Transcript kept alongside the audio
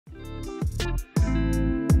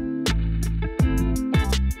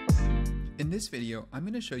this video, I'm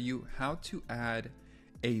going to show you how to add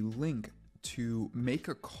a link to make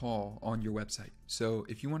a call on your website. So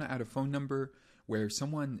if you want to add a phone number where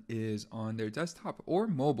someone is on their desktop or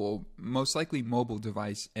mobile, most likely mobile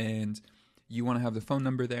device, and you want to have the phone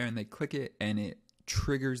number there and they click it and it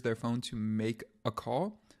triggers their phone to make a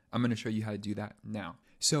call, I'm going to show you how to do that now.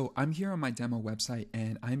 So I'm here on my demo website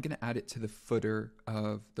and I'm going to add it to the footer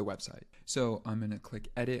of the website. So I'm going to click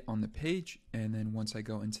edit on the page, and then once I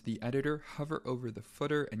go into the editor, hover over the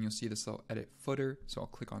footer and you'll see this little edit footer. So I'll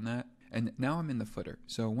click on that and now I'm in the footer.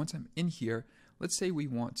 So once I'm in here, let's say we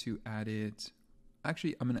want to add it.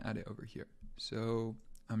 Actually, I'm going to add it over here. So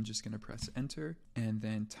I'm just going to press enter and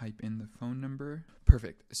then type in the phone number.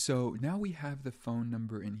 Perfect. So now we have the phone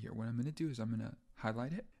number in here. What I'm going to do is I'm going to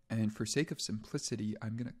highlight it. And for sake of simplicity,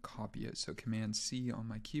 I'm going to copy it. So Command C on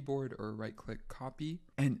my keyboard or right click copy.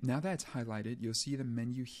 And now that it's highlighted, you'll see the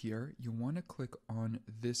menu here. You want to click on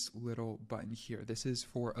this little button here. This is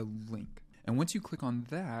for a link. And once you click on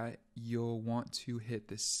that, you'll want to hit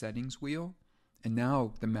the settings wheel. And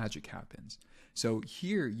now the magic happens. So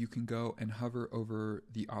here you can go and hover over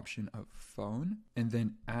the option of phone and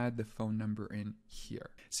then add the phone number in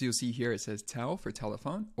here. So you'll see here it says tel for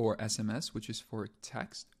telephone, or SMS, which is for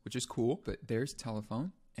text, which is cool, but there's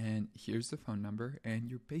telephone and here's the phone number and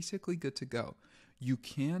you're basically good to go. You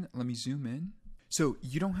can, let me zoom in. So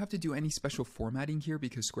you don't have to do any special formatting here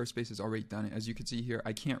because Squarespace has already done it. As you can see here,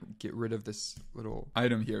 I can't get rid of this little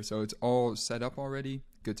item here. So it's all set up already,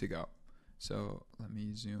 good to go. So let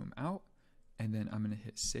me zoom out and then I'm going to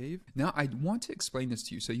hit save. Now I want to explain this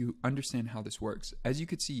to you so you understand how this works. As you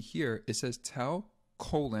can see here, it says tel :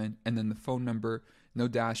 and then the phone number, no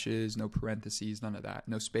dashes, no parentheses, none of that,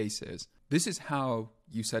 no spaces. This is how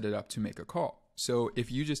you set it up to make a call. So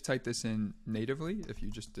if you just type this in natively, if you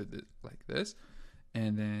just did it like this,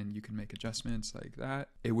 and then you can make adjustments like that,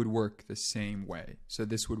 it would work the same way. So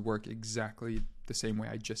this would work exactly the same way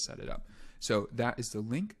I just set it up. So that is the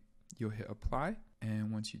link. You'll hit apply,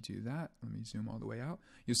 and once you do that, let me zoom all the way out,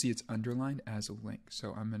 you'll see it's underlined as a link.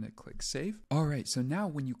 So I'm going to click save. All right, so now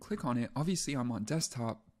when you click on it, obviously I'm on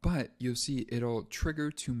desktop, but you'll see it'll trigger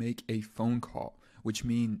to make a phone call, which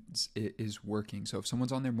means it is working. So if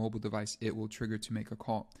someone's on their mobile device, it will trigger to make a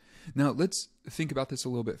call. Now let's think about this a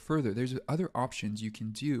little bit further. There's other options you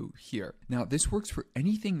can do here. Now this works for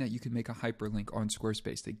anything that you can make a hyperlink on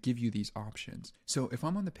Squarespace. They give you these options. So if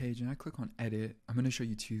I'm on the page and I click on edit, I'm going to show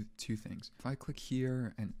you two things. If I click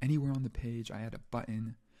here and anywhere on the page, I add a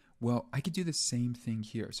button. Well, I could do the same thing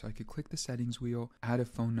here. So I could click the settings wheel, add a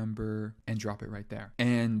phone number, and drop it right there.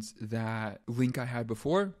 And that link I had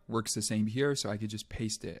before works the same here. So I could just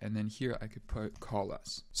paste it. And then here I could put call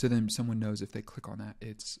us. So then someone knows if they click on that,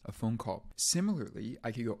 it's a phone call. Similarly,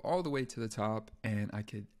 I could go all the way to the top and I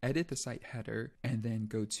could edit the site header and then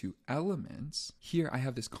go to elements. Here I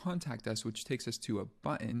have this contact us, which takes us to a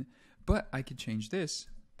button, but I could change this,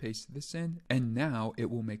 paste this in, and now it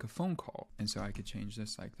will make a phone call. And so I could change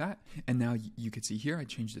this like that. And now you could see here, I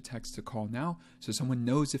changed the text to call now. So someone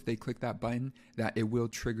knows if they click that button that it will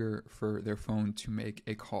trigger for their phone to make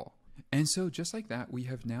a call. And so just like that, we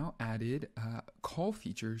have now added call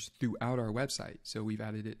features throughout our website. So we've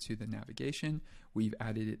added it to the navigation. We've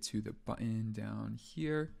added it to the button down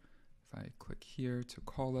here. If I click here to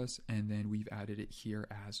call us, and then we've added it here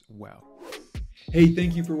as well. Hey,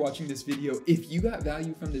 thank you for watching this video. If you got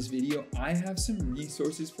value from this video, I have some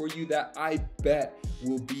resources for you that I bet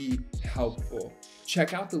will be helpful.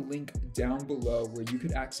 Check out the link down below where you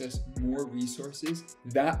could access more resources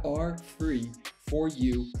that are free for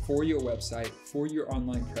you, for your website, for your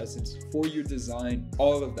online presence, for your design,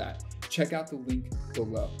 all of that. Check out the link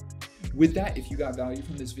below. With that, if you got value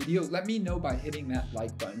from this video, let me know by hitting that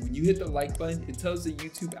like button. When you hit the like button, it tells the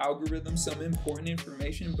YouTube algorithm some important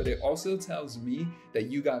information, but it also tells me that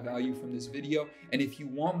you got value from this video. And if you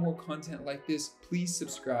want more content like this, please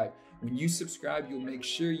subscribe. When you subscribe, you'll make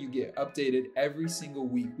sure you get updated every single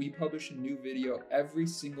week. We publish a new video every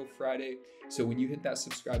single Friday. So when you hit that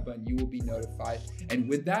subscribe button, you will be notified. And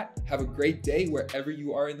with that, have a great day wherever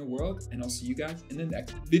you are in the world. And I'll see you guys in the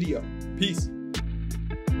next video. Peace.